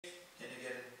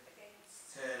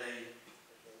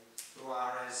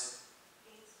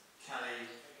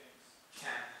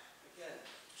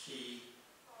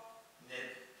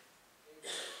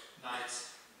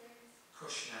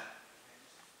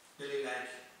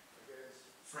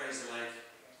Fraser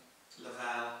Lake,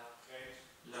 Lavelle,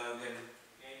 Logan,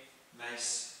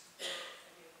 Mace,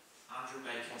 Andrew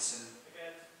Makinson,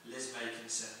 Liz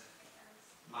Makinson,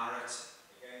 Marrett,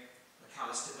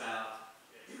 McAllister Bell,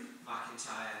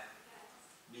 McIntyre,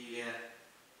 Melia,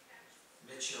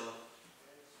 Mitchell,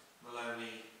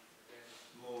 Maloney,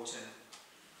 Morton,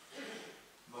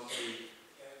 Mumby,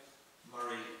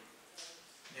 Murray,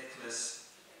 Nicholas,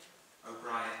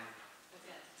 O'Brien,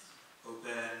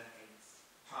 O'Byrne,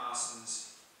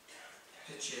 Parsons,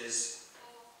 Pitchers,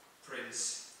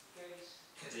 Prince,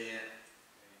 Kadir,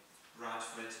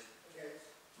 Bradford,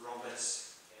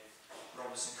 Roberts,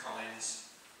 Robertson Collins,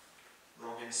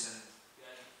 Robinson,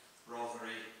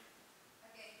 Rothery,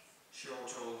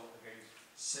 Shortall,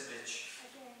 Simic,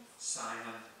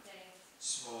 Simon,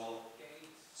 Small,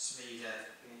 Smeeder,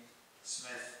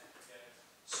 Smith,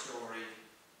 Story,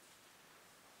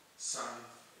 Sun,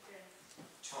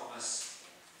 Thomas,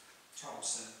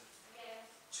 Thompson,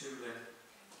 Tulin,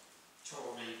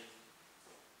 Tormey,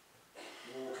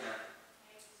 Walker,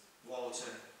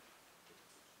 Walton,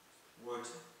 Wood,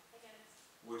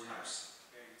 Woodhouse.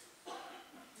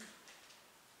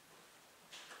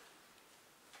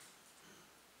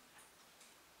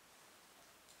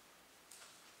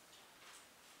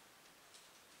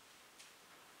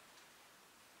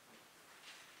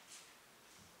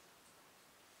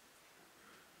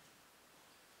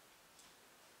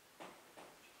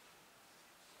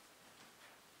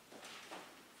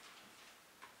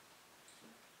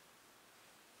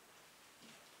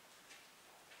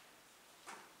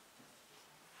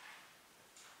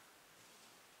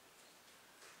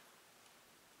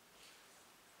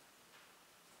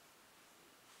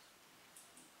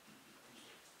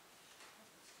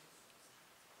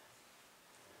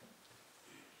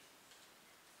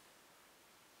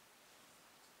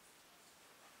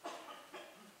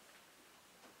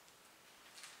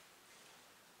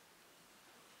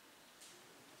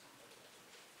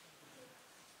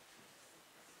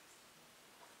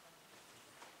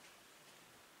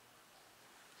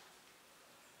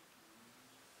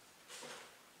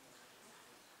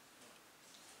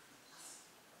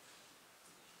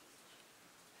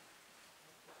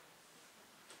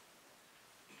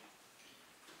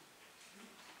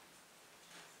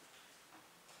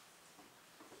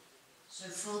 So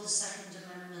for the Second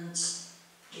Amendment,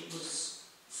 it was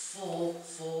 4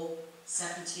 for,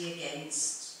 70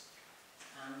 against,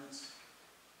 and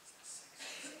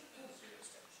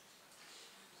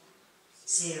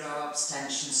 0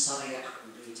 abstentions. Sorry, I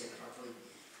couldn't read it properly.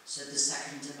 So the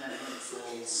Second Amendment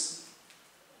falls.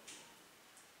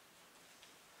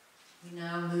 We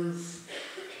now move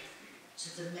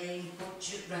to the main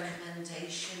budget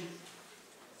recommendation.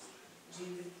 Do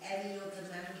any other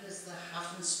members that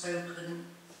haven't spoken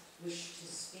wish to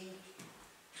speak?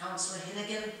 Councillor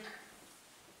Hinnigan.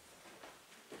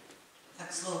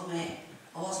 Thanks, Lord Mayor.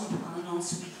 I wasn't planning on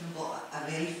speaking, but I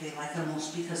really feel like I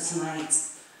must, because tonight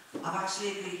I've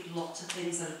actually agreed with lots of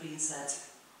things that have been said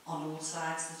on all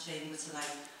sides of the chamber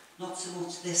tonight. Not so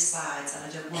much this side, and I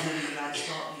don't want to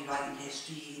start rewriting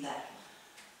history either.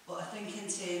 But I think in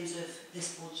terms of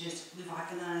this budget, we've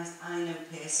agonised. I know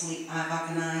personally I've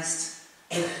agonised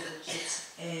over the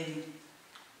budget.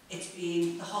 It's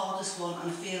been the hardest one,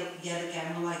 and I feel yet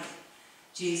again we're like,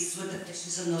 Jesus, with the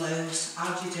fishes and the loaves,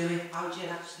 how do you do it? How do you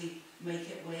actually make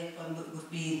it work when we've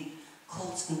been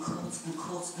cut and cut and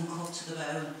cut and cut to the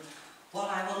bone? What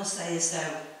I want to say is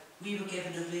though, we were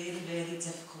given a really, really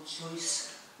difficult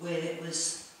choice where it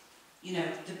was, you know,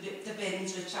 the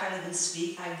bins, which I live and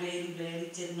speak, I really,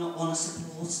 really did not want to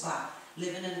support that,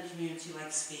 living in a community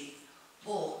like Speak.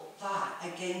 But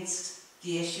that against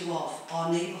the issue of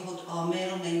our neighbourhood, our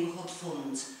mayoral neighbourhood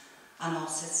fund and our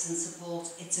citizen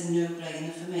support, it's a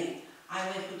no-brainer for me. I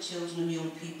work with children and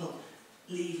young people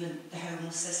leaving the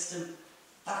homeless system.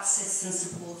 That citizen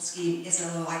support scheme is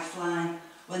a lifeline.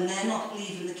 When they're not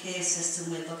leaving the care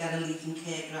system where they'll get a leaving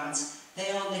care grant, they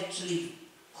are literally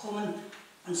coming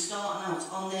and starting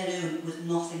out on their own with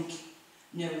nothing.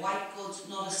 No white goods,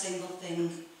 not a single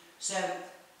thing. So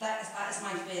that is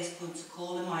my first point of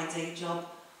call in my day job.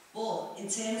 But in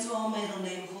terms of our mayoral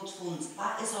neighbourhood fund,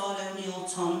 that is our only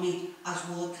autonomy as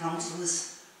ward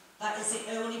councillors. That is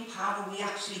the only power we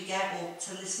actually get up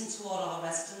to listen to what our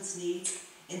residents need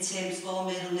in terms of our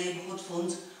mayoral neighbourhood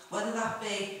fund. Whether that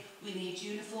be we need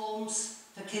uniforms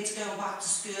for kids going back to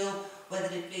school,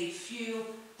 whether it be fuel,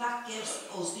 that gives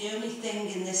us the only thing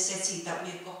in this city that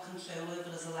we've got control over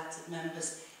as elected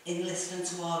members in listening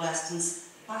to our residents.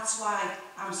 That's why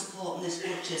I'm supporting this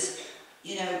budget.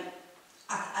 You know,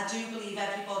 I do believe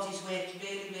everybody's worked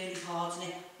really, really hard on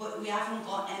it, but we haven't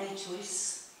got any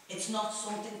choice. It's not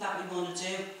something that we want to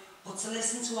do, but to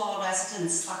listen to our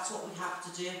residents, that's what we have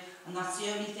to do, and that's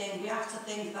the only thing. We have to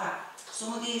think that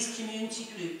some of these community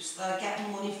groups that are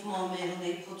getting money from our Mayor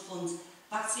Neighbourhood funds,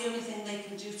 that's the only thing they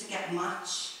can do to get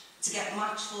match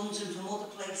funding from other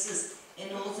places in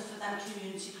order for them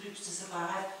community groups to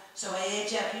survive. So I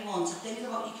urge everyone to think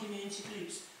about your community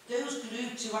groups. Those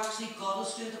groups who actually got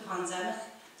us through the pandemic,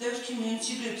 those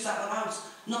community groups that were out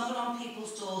knocking on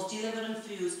people's doors, delivering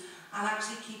food and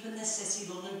actually keeping this city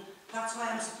running. That's why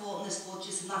I'm supporting this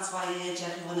budget, and that's why I urge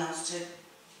everyone else to.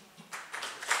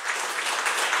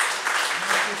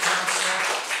 Thank you, Councillor.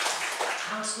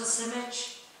 Councillor Simic.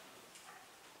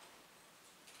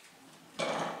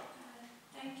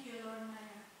 Thank you, Lord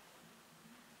Mayor.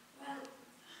 Well,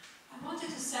 I wanted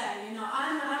to say, you know,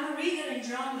 I'm a reader in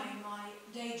drama in my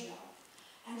day job,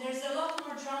 and there's a lot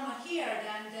more drama here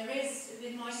than there is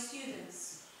with my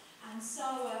students. And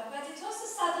so, but it also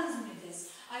saddens me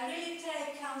this. I really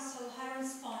take Councillor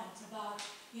Heron's point about,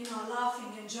 you know,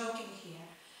 laughing and joking here.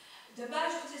 The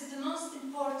budget is the most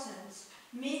important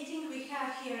meeting we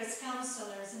have here as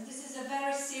councillors, and this is a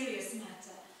very serious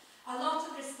matter. A lot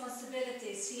of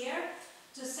responsibilities here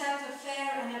to set a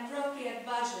fair and appropriate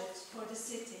budget for the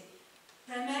city,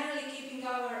 primarily keeping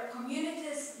our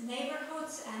communities,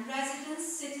 neighbourhoods and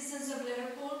residents, citizens of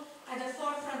Liverpool, at the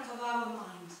forefront of our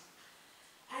mind.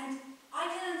 And I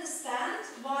can understand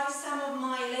why some of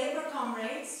my Labour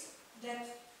comrades that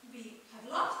we have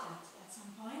laughed at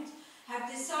some point have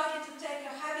decided to take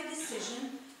a heavy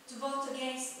decision to vote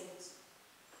against it.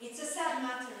 It's a sad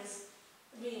matter,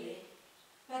 really.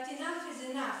 But enough is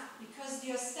enough, because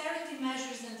the austerity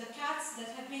measures and the cuts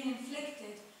that have been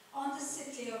inflicted on the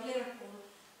city of Liverpool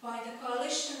by the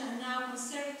coalition and now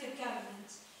Conservative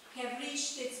government have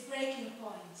reached its breaking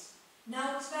point.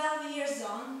 Now 12 years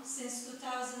on, since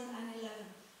 2011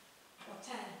 or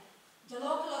 10, the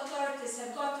local authorities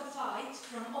have got to fight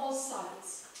from all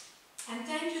sides. And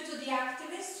thank you to the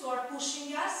activists who are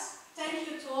pushing us, thank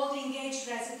you to all the engaged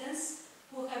residents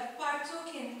who have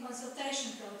partook in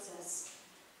consultation process.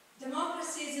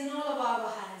 Democracy is in all of our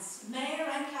hands, Mayor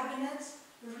and Cabinet,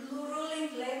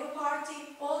 ruling Labour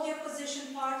Party, all the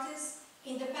opposition parties,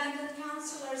 independent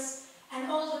councillors and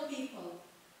all the people.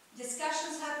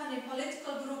 Discussions happen in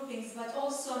political groupings, but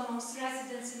also amongst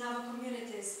residents in our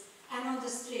communities and on the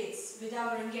streets with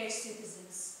our engaged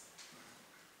citizens.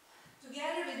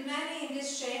 Together with many in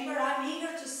this chamber, I'm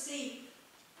eager to see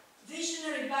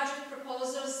visionary budget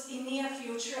proposals in near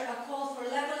future, a call for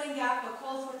levelling up, a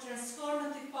call for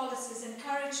transformative policies and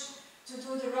courage to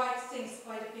do the right things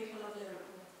by the people of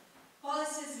Liverpool.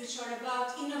 Policies which are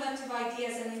about innovative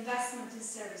ideas and investment in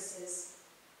services.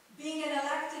 Being an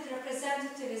elected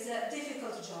representative is a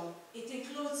difficult job. It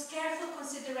includes careful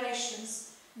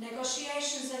considerations,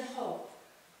 negotiations and hope.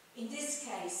 In this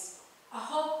case, a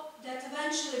hope that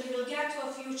eventually we will get to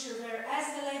a future where,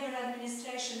 as the Labour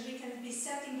administration, we can be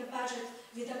setting the budget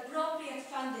with appropriate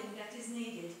funding that is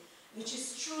needed, which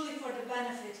is truly for the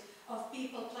benefit of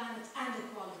people, planet and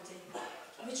equality,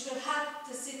 which will help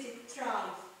the city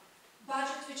thrive.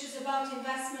 Budget which is about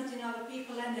investment in our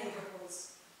people and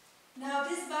neighbourhoods. Now,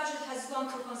 this budget has gone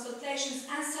through consultations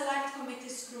and select committee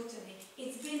scrutiny.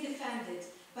 It's been defended,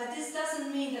 but this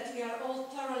doesn't mean that we are all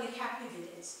thoroughly happy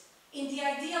with it. In the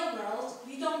ideal world,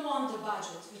 we don't want the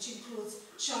budget, which includes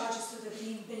charges to the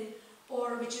green bin,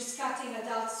 or which is cutting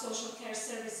adult social care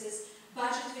services,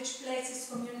 budget which places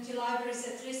community libraries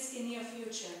at risk in near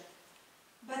future.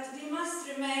 But we must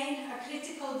remain a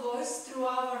critical voice through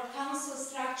our council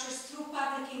structures, through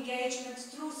public engagement,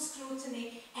 through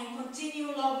scrutiny, and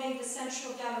continue lobbying the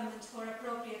central government for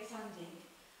appropriate funding.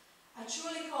 I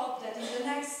truly hope that in the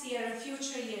next year and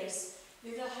future years,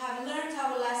 we will have learned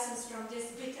our lessons from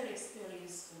this bitter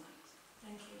experience tonight.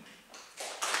 Thank you.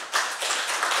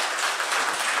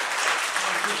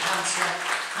 Thank you, Councillor.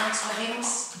 Councillor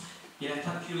Hinks. Yeah,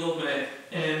 thank you, Lord Mayor.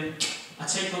 I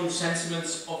take on the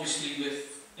sentiments, obviously, with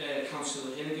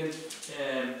Councillor Hinnigan,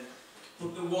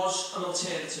 but there was an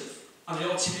alternative, and the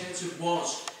alternative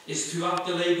is throughout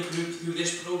the Labour group, through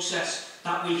this process,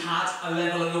 that we had a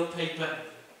levelling up paper.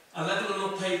 A levelling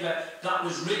up paper that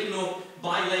was written up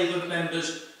by Labour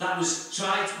members, that was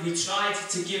we tried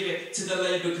to give it to the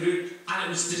Labour group, and it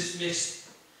was dismissed.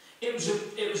 It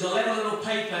was a levelling up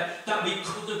paper that we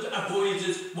could have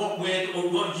avoided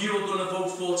what you are going to vote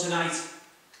for tonight.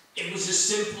 It was as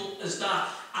simple as that,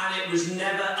 and it was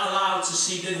never allowed to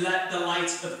see the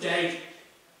light of day.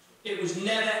 It was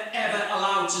never ever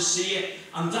allowed to see it,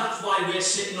 and that's why we're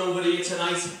sitting over here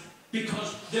tonight,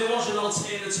 because there was an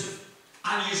alternative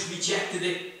and you just rejected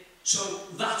it. So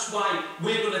that's why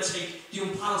we're going to take the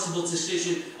unpalatable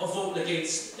decision of voting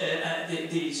against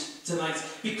these tonight,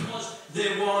 because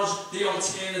there was the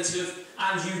alternative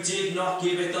and you did not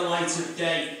give it the light of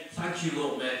day. Thank you,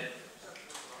 Lord Mayor.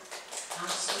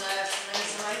 Councillor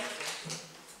Fraser.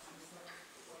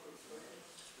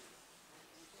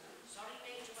 Sorry,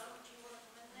 Major, do you want to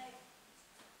come in there?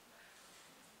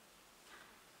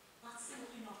 That's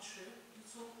simply not true. We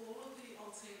took all of the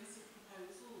alternative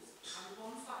proposals and the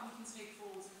ones that we can take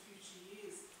forward in future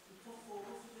years and put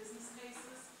forward for business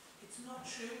cases. It's not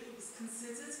true. It was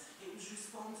considered, it was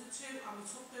responded to, and we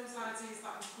took those ideas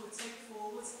that we could take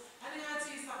forward. Any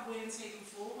ideas that weren't taken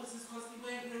forward is because they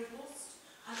weren't robust.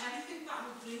 And anything that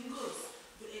will bring us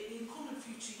in coming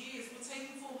future years, we're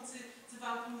taking forward to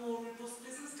develop a more robust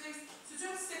business case. So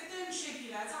don't sit there and shake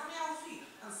your head at me, Alfie,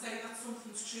 and say that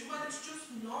something's true when it's just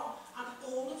not. And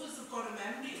all of us have got a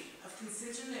memory of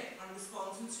considering it and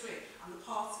responding to it, and the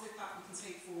parts of it that we can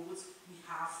take forward, we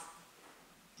have.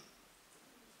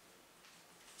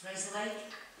 Fraser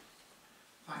Lake.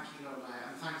 Thank you, Lord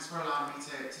Mayor, and thanks for allowing me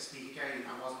to speak again.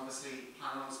 I was obviously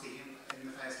planning on speaking in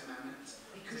the First Amendment.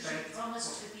 Because you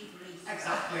promised to be brief.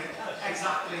 Exactly.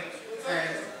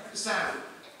 So,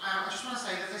 I just want to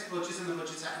say that this budget and the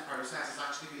budget setting process has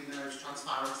actually been the most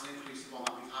transparent and inclusive one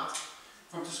that we've had.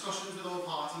 From discussions with all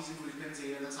parties and groupings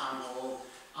here in the Town Hall,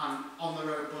 and on the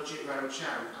budget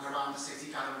roadshow, and around the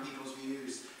city gathering people's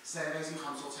views, surveys and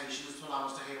consultations to allow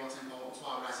us to hear what's important to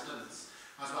our residents,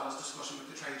 as well as discussion with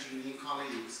the trade union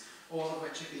colleagues, all of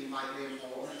which have been vitally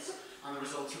important, and the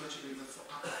results of which have been at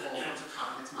the forefront of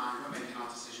Cabinet's mind when making our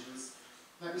decisions.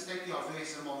 Let me state the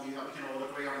obvious and one view that we can all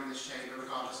agree on in this chamber,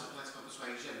 regardless of political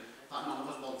persuasion, that none of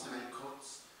us want to make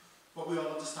cuts. But we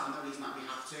all understand the reason that we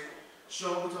have to.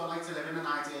 Sure, we'd all like to live in an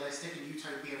idealistic and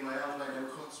utopian world where no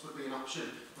cuts would be an option,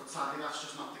 but sadly that's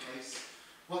just not the case.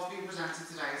 What's being presented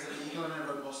today is a legal and a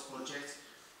robust budget,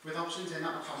 with options in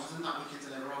that we're confident that we can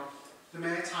deliver on. The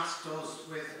Mayor tasked us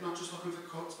with not just looking for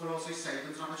cuts, but also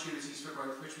savings and opportunities for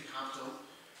growth, which we have done.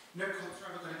 No cuts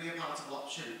are ever going to be a palatable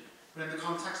option, but in the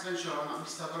context of ensuring that we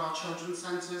still got our children's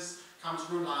centres,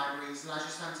 council-run libraries, leisure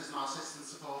centres and our citizen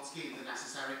support scheme are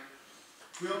necessary.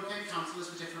 We all became councillors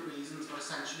for different reasons, but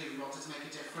essentially we wanted to make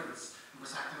a difference and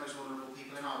protect the most vulnerable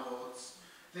people in our wards.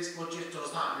 This budget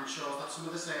does that and ensures that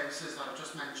some of the services that I've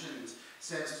just mentioned,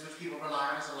 services which people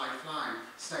rely on as a lifeline,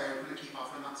 stay open and keep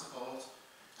offering that support.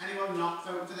 Anyone not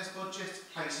voting for this budget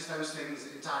places those things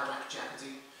in direct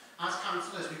jeopardy. As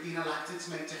councillors, we've been elected to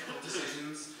make difficult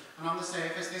decisions, and on the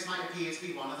surface this might appear to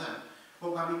be one of them,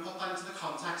 but when we put that into the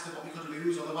context of what we could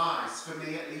lose otherwise, for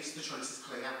me at least the choice is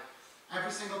clear.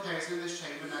 Every single person in this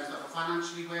chamber knows that we're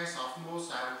financially worse off, more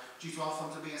so, due to our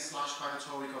funding being slashed by the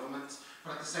Tory government,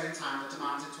 but at the same time the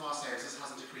demand into our services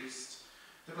hasn't decreased.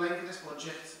 The blame for this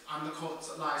budget and the cut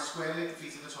lies squarely at the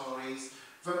feet of the Tories.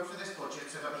 Vote for this budget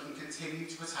so that we can continue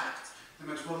to protect the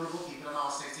most vulnerable people in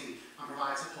our city and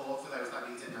provide support for those that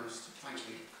need it most. Thank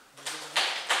you.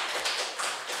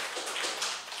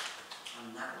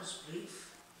 And that was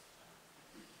brief.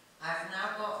 I've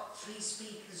now got 3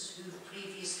 speakers who've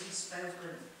previously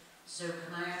spoken, so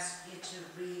can I ask you to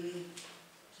really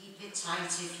keep it tight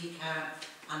if you can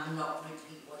and not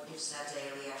repeat what you've said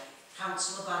earlier.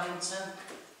 Councillor Barrington.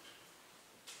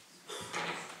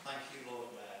 Thank you,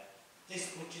 Lord Mayor.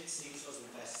 This budget sees us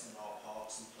invest in our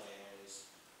parks and play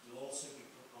areas. We'll also be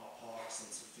putting our parks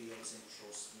into fields in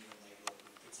trust, meaning they will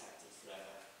be protected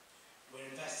forever.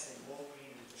 We're investing in more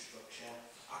green infrastructure,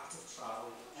 active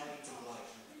travel, LED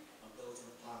lighting, and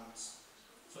building plans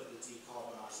for the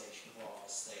decarbonisation of our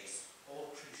estate,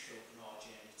 all crucial in our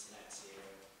journey to net zero.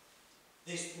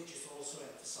 This budget also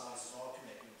emphasises our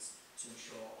commitment to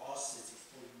ensure our city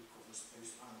fully recovers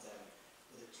post-pandemic,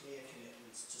 with a clear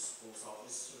commitment to support our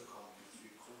visitor economy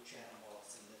through culture and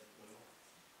arts in Liverpool,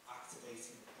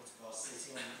 activating the put of our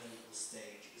city on the global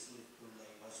stage as Liverpool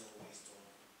Labour has always done.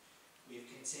 We have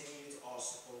continued our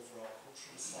support for our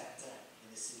cultural sector in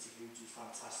the city who do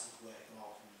fantastic work in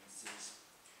our communities.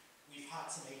 We've had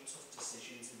to make tough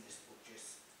decisions in this budget.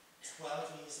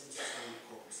 12 years into Tory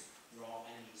cut, there aren't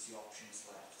any easy options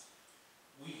left.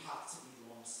 We have to be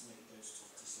the ones to make those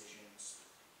tough decisions.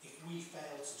 If we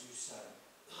fail to do so,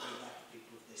 we let the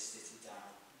people of this city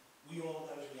down. We all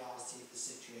know the reality of the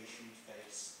situation we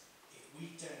face. If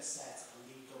we don't set a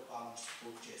legal balanced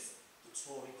budget, the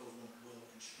Tory government will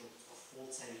construct a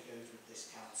full takeover of this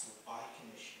council by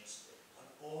commissioners, and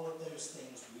all of those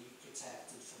things we've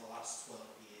protected for the last 12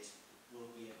 years will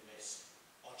be at risk.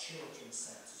 Our children's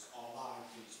centres, our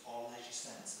libraries, our leisure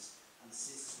centres, and the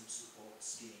citizen support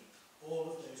scheme,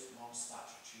 all of those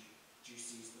non-statutory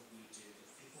duties that we do, that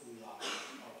people rely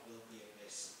on, will be at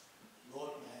risk.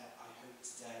 Lord Mayor,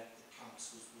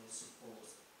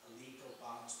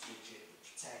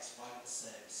 protects vital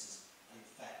services and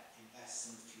invests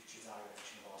in the future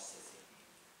direction of our city.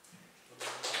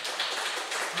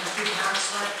 Thank you,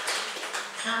 Councillor.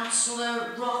 Councillor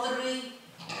Rothery,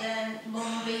 then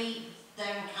Mumby,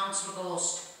 then Councillor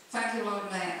Gorst. Thank you, Lord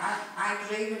Mayor. I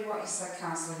agree with what you said,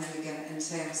 Councillor Hennigan, in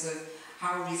terms of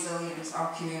how resilient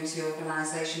our community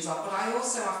organisations are, but I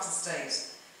also have to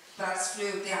state that it's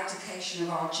through the application of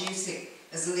our duty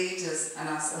as leaders and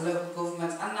as a local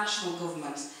government and national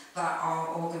government that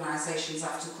our organisations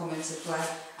have to come into play,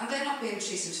 and they're not being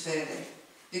treated fairly,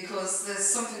 because there's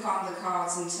something on the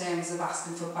cards in terms of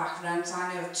asking for back rent.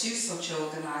 I know of 2 such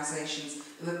organisations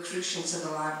who are crucial to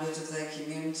the livelihood of their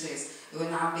communities, who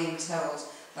are now being told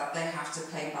that they have to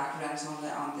pay back rent on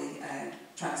the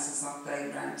premises that they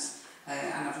rent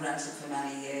and have rented for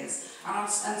many years, and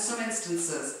in some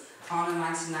instances on a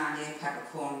 99-year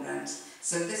peppercorn rent.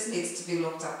 So this needs to be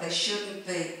looked at. They shouldn't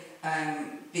be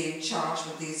being charged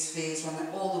with these fees when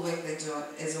all the work they do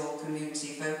is all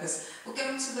community focused. We're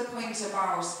going to the point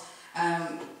about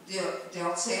the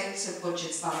alternative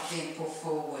budgets that are being put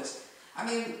forward. I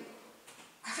mean,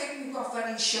 I think we've got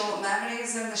very short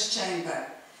memories in this chamber,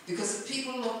 because if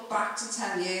people look back to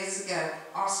 10 years ago,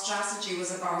 our strategy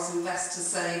was about invest to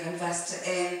save, invest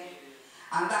to earn.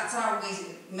 And that's how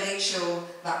we made sure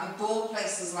that we bought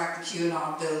places like the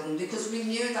Q&R building, because we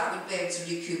knew that we'd be able to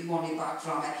recoup money back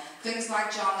from it. Things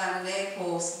like John Lennon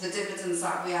Airport, the dividends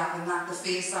that we have and that, the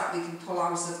fees that we can pull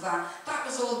out of that, that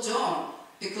was all done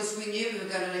because we knew we were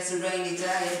going to miss a rainy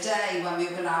day, a day when we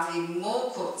were going to have even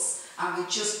more cuts, and we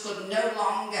just could no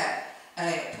longer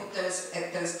put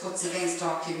those cuts against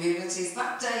our communities.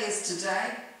 That day is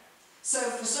today. So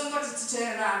for somebody to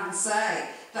turn around and say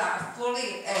that a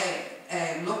fully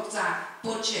looked at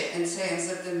budget in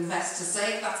terms of the invest to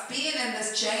save, that's been in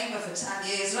this chamber for 10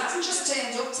 years. It hasn't just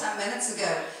turned up 10 minutes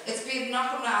ago. It's been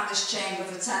knocking around this chamber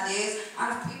for 10 years,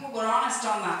 and if people were honest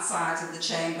on that side of the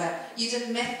chamber, you'd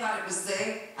admit that it was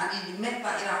there, and you'd admit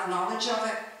that you'd have knowledge of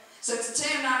it. So to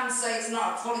turn around and say it's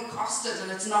not fully costed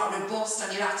and it's not robust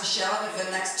and you have to shelve it for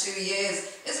the next 2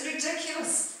 years is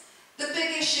ridiculous. The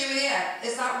big issue here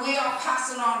is that we are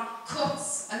passing on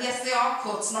cuts, and yes, they are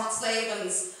cuts, not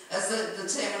savings, as the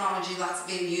terminology that's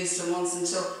being used for months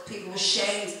until people were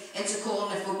shamed into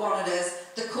calling it for what it is.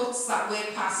 The cuts that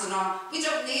we're passing on, we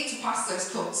don't need to pass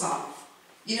those cuts on.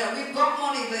 You know, we've got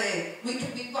money there.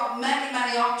 We've got many,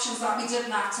 many options that we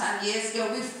didn't have 10 years ago.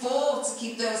 We've fought to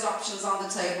keep those options on the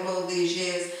table all these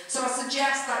years. So I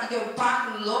suggest that you go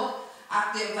back and look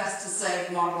at the invest to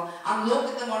save model and look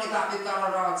at the money that we've got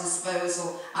at our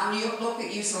disposal, and you look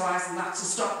at utilising that to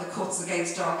stop the cuts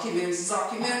against our communities. Our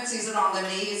communities are on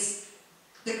their knees.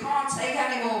 They can't take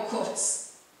any more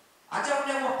cuts. I don't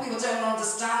know what people don't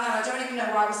understand, and I don't even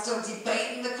know why we're still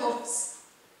debating the cuts.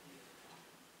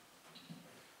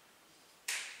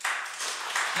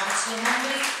 Councillor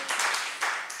Mumby.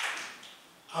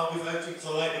 I'll be voting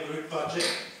for the Labour Group budget.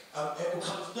 It will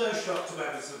come as no shock to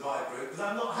members of my group, but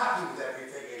I'm not happy with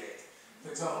everything in it. For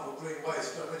example, green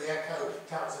waste, I'm going to echo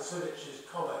Councillor Silich's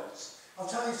comments. I'll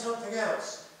tell you something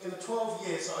else. In the 12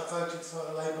 years that I've voted for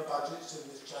Labour budgets in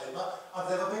this chamber, I've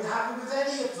never been happy with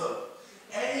any of them.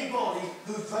 Anybody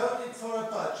who voted for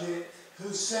a budget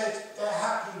who said they're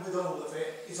happy with all of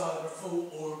it is either a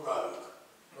fool or a rogue.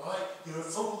 Right? You're a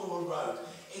fool or a rogue.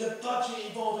 In a budget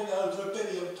involving over £1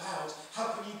 billion, how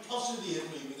can you possibly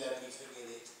agree with everything in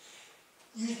it?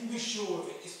 You can be sure of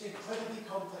it. It's an incredibly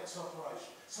complex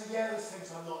operation. So yeah, there's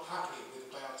things I'm not happy with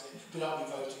about it, but I'll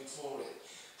be voting for it.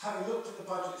 Having looked at the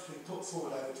budgets we've put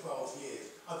forward over 12 years,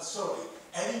 I'm sorry,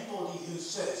 anybody who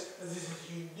says that this is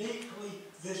a uniquely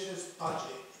vicious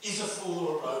budget is a fool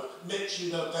or a rogue. Mitch,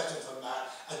 you know better than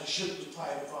that, and you shouldn't be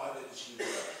playing the violin as you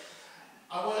were.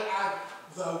 I want to add,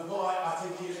 though, why I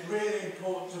think it's really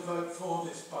important to vote for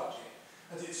this budget,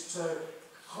 and it's to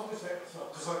compensate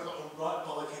myself, because I got a right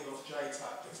bollocking off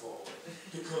JTAC before,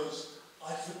 because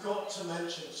I forgot to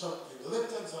mention something. The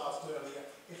Lib Dems asked earlier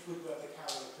if we'd read the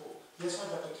Callan report. Yes, I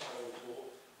read the Callan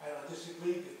report, and I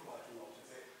disagreed with quite a lot of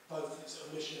it, both its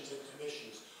omissions and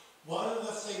commissions. One of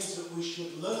the things that we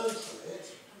should learn from it,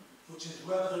 which is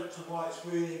relevant to why it's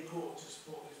really important to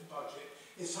support this budget,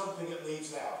 is something it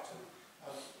leaves out.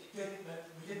 I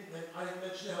didn't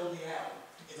mention LDL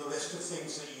in the list of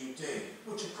things that you did,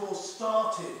 which of course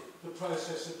started the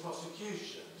process of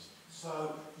prosecutions.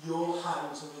 So your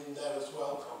hands are in there as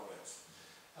well, comrades.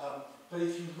 But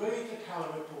if you read the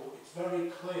Callan report, it's very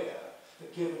clear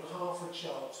that given half a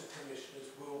chance, the commissioners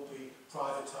will be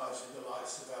privatising the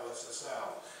likes of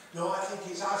LSSL. Now, I think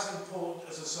it's as important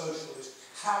as a socialist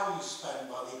how you spend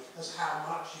money as how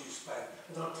much you spend.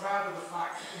 And I'm proud of the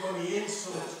fact that when we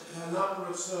insource a number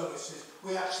of services,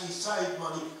 we actually save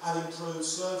money and improve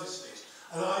services.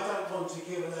 And I don't want to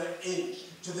give an inch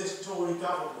to this Tory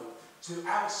government to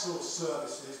outsource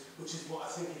services, which is what I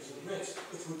think is a risk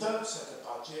if we don't set a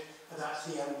budget and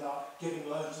actually end up giving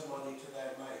loads of money to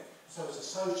their mate. So as a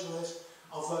socialist,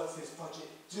 I'll vote for this budget.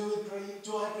 Do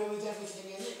I agree with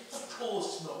everything in it? Of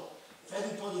course not. If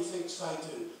anybody thinks they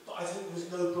do. But I think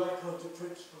there's no great point of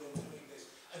principle in doing this.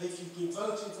 And if you've been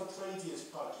voting for previous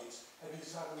budgets and you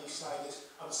suddenly say this,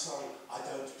 I'm sorry, I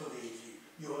don't believe you.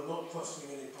 You are not crossing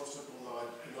an impossible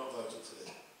line. You're not voting for this.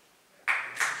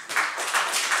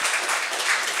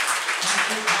 Thank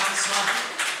you, Councillor.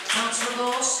 Councillor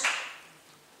Laws.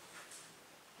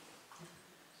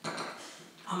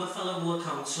 I'm a fellow ward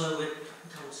councillor with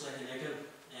Councillor Hinnigan,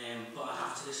 but I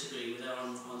have to disagree with her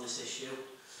on this issue.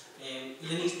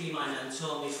 Linny's been my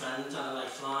mentor, my friend and a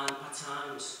lifeline at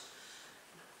times,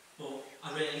 but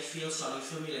I really feel sorry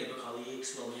for my Labour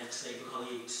colleagues, well my ex-Labour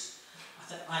colleagues.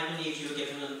 I believe you were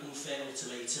given an unfair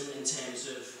ultimatum in terms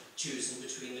of choosing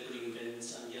between the green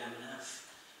bins and your M&F.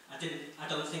 I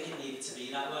don't think it needed to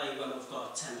be that way when we've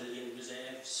got 10 billion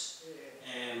reserves.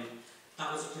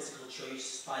 That was a political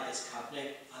choice by this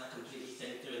cabinet, and I completely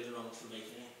think they're in the wrong for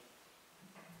making it.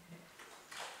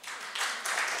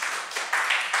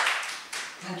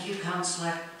 Thank you,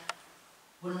 Councillor.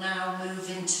 We'll now move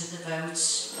into the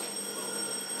votes.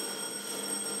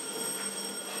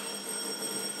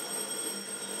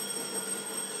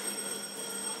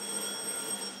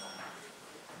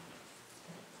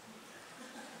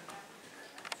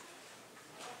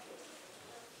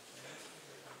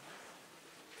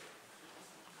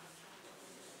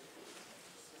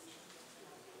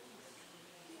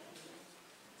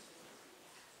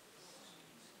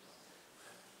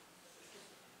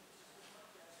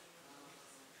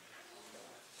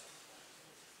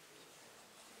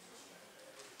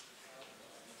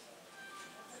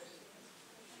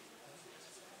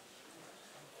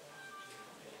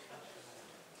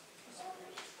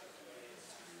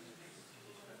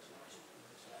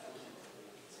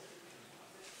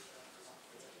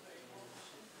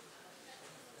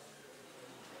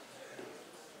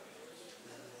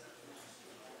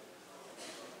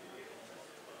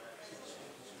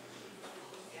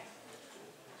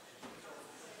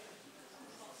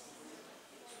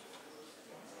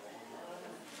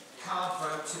 Card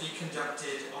vote to be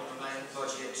conducted on the main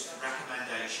budget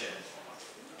recommendation.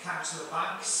 Councillor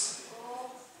Banks,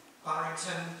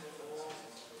 Barrington,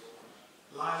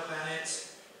 Lyle Bennett,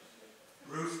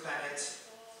 Ruth Bennett,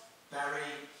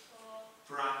 Berry,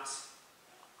 Brandt,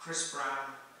 Chris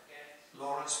Brown,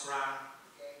 Lawrence Brown,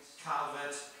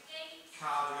 Calvert,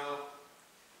 Cardwell,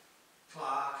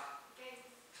 Clark,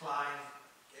 Klein,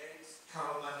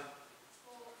 Coleman,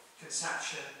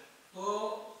 Conception,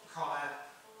 Connor,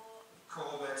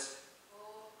 Corbett,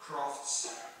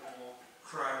 Crofts,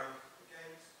 Crone,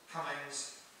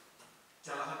 Cummings,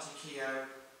 Delahunty Keogh,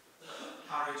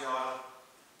 Harry Doyle,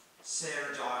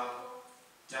 Sarah Doyle,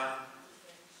 Dunn,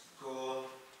 Gorn,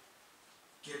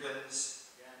 Gibbons,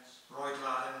 Roy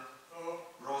Gladden,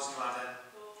 Ros Gladden,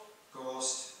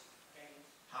 Gorst,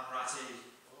 Hanratty,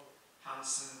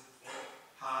 Hanson,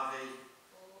 Harvey,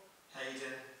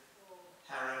 Hayden,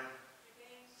 Heron,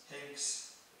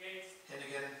 Hinks,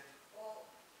 Hinnigan,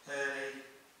 Hurley,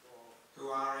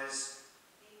 Juarez,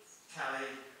 Kelly,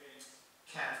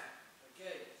 Kemp,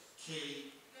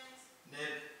 Key,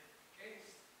 Nib,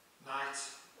 Knight,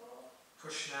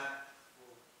 Kushner,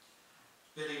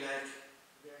 Billy Lake,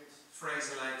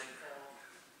 Fraser Lake,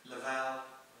 Lavelle,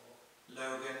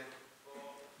 Logan,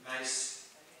 Mace,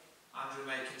 Andrew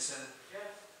Makinson,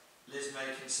 Liz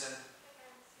Makinson,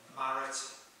 Marrett,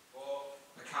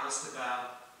 McAllister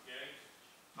Bell,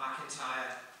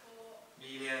 McIntyre,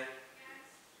 Melia,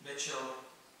 Mitchell,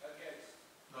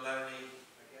 Maloney,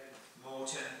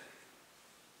 Morton,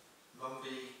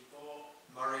 Mumby,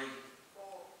 Murray,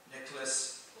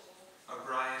 Nicholas,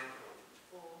 O'Brien,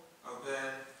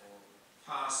 O'Byrne,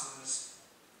 Parsons,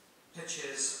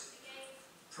 Pitchers,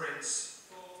 Prince,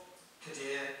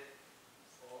 Kadir,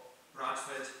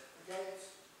 Bradford,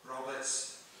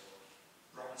 Roberts,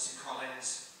 Robinson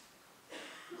Collins,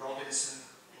 Robinson,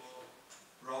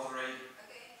 Rothery,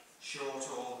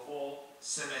 Shortall,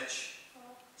 Simic,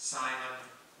 Simon,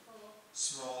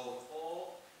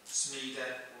 Small,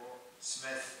 Smeeder,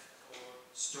 Smith,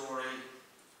 Story,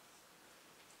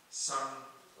 Sun,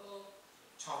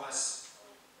 Thomas,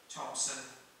 Thompson,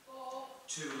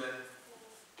 Toolan,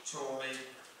 Tormey,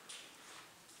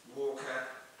 Walker,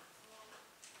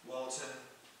 Walton,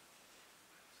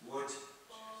 Wood,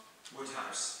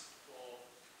 Woodhouse.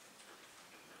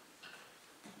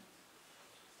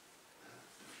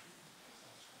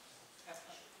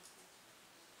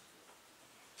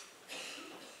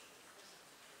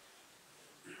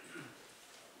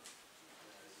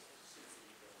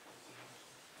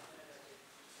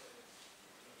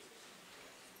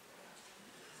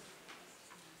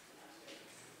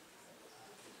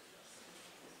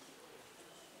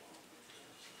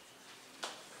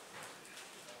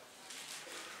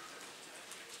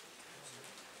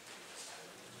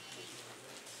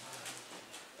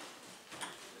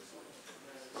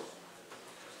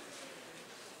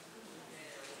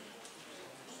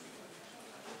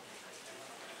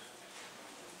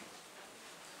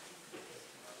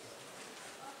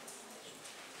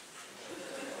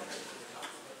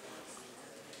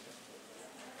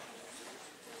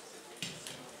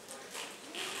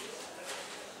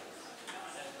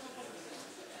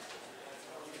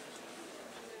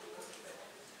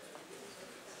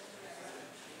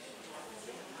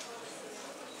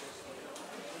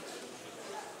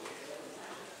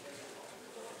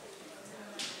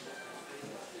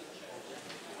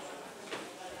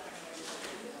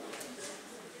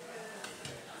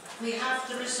 We have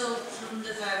the result from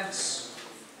the votes.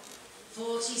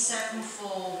 47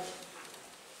 for,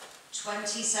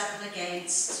 27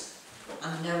 against,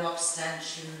 and no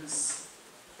abstentions.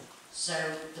 So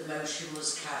the motion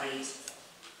was carried.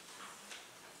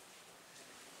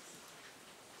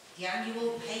 The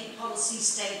annual pay policy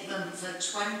statement for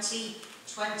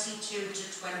 2022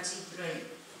 to 23.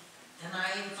 Can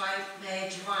I invite Mayor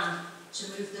Joanne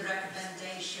to move the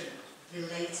recommendation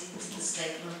relating to the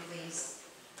statement, please?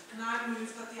 Can I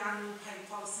move that the annual pay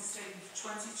policy statement for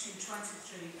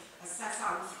 22-23 as set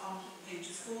out on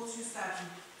pages 427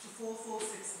 to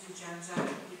 446 of the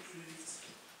agenda be approved?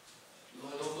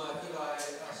 My Lord Mayor, could I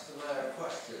ask the Mayor a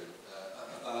question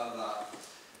about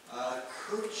that?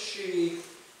 Could she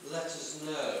let us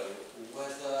know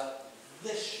whether